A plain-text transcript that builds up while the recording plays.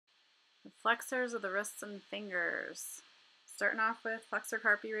Flexors of the wrists and fingers. Starting off with Flexor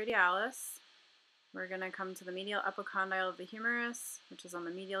Carpi Radialis. We're going to come to the medial epicondyle of the humerus, which is on the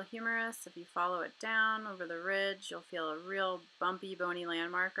medial humerus. If you follow it down over the ridge, you'll feel a real bumpy, bony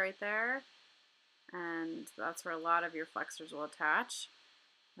landmark right there. And that's where a lot of your flexors will attach.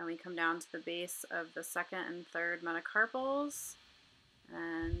 Then we come down to the base of the second and third metacarpals.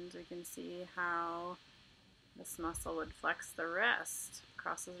 And we can see how this muscle would flex the wrist.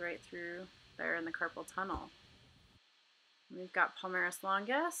 Crosses right through there in the carpal tunnel. We've got Palmaris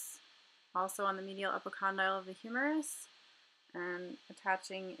Longus, also on the medial epicondyle of the humerus, and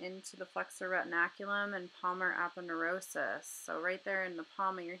attaching into the flexor retinaculum and palmar aponeurosis. So right there in the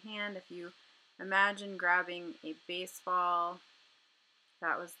palm of your hand, if you imagine grabbing a baseball,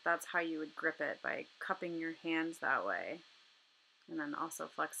 that's how you would grip it, by cupping your hands that way, and then also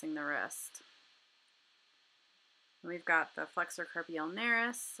flexing the wrist. We've got the flexor carpi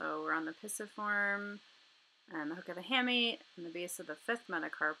ulnaris, so we're on the pisiform and the hook of the hamate and the base of the fifth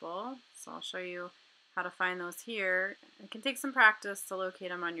metacarpal. So I'll show you how to find those here. It can take some practice to locate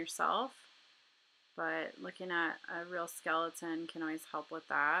them on yourself, but looking at a real skeleton can always help with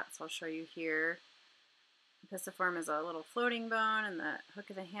that. So I'll show you here. The pisiform is a little floating bone, and the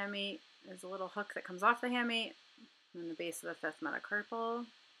hook of the hamate is a little hook that comes off the hamate, and the base of the fifth metacarpal.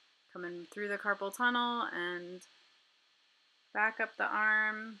 Coming through the carpal tunnel and back up the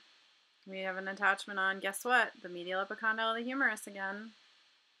arm, we have an attachment on, guess what? The medial epicondyle of the humerus again.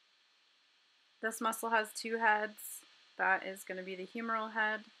 This muscle has two heads. That is going to be the humeral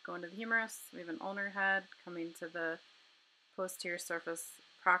head going to the humerus. We have an ulnar head coming to the posterior surface,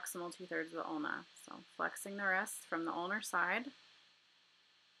 proximal 2/3 of the ulna. So flexing the wrist from the ulnar side.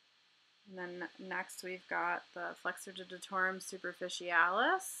 And then next we've got the Flexor Digitorum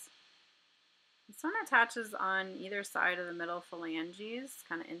Superficialis. This one attaches on either side of the middle phalanges.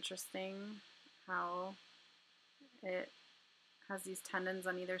 Kind of interesting how it has these tendons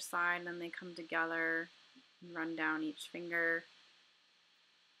on either side, and then they come together and run down each finger.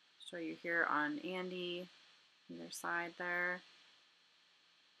 Show you here on Andy, either side there.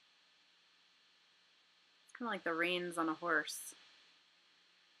 It's kind of like the reins on a horse.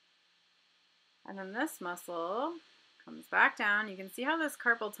 And then this muscle comes back down. You can see how this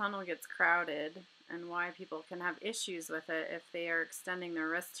carpal tunnel gets crowded and why people can have issues with it if they are extending their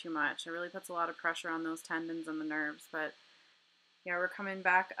wrist too much. It really puts a lot of pressure on those tendons and the nerves. But yeah, we're coming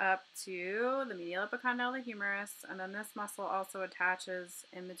back up to the medial epicondyle of the humerus, and then this muscle also attaches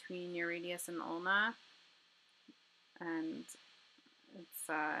in between your radius and ulna, and it's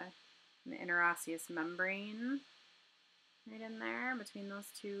the interosseous membrane right in there between those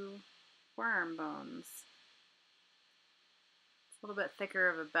two forearm bones. A little bit thicker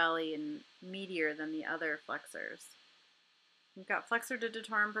of a belly and meatier than the other flexors. We've got Flexor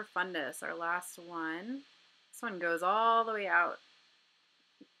Digitorum Profundus, our last one. This one goes all the way out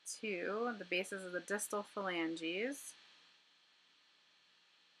to the bases of the distal phalanges.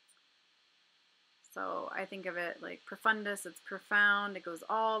 So I think of it like profundus, it's profound, it goes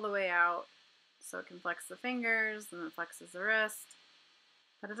all the way out, so it can flex the fingers and it flexes the wrist.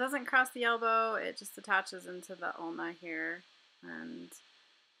 But it doesn't cross the elbow, it just attaches into the ulna here. And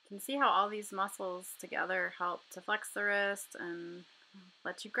you can see how all these muscles together help to flex the wrist and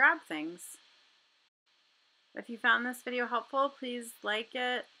let you grab things. If you found this video helpful, please like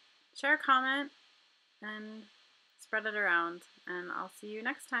it, share a comment, and spread it around. And I'll see you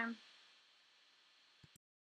next time.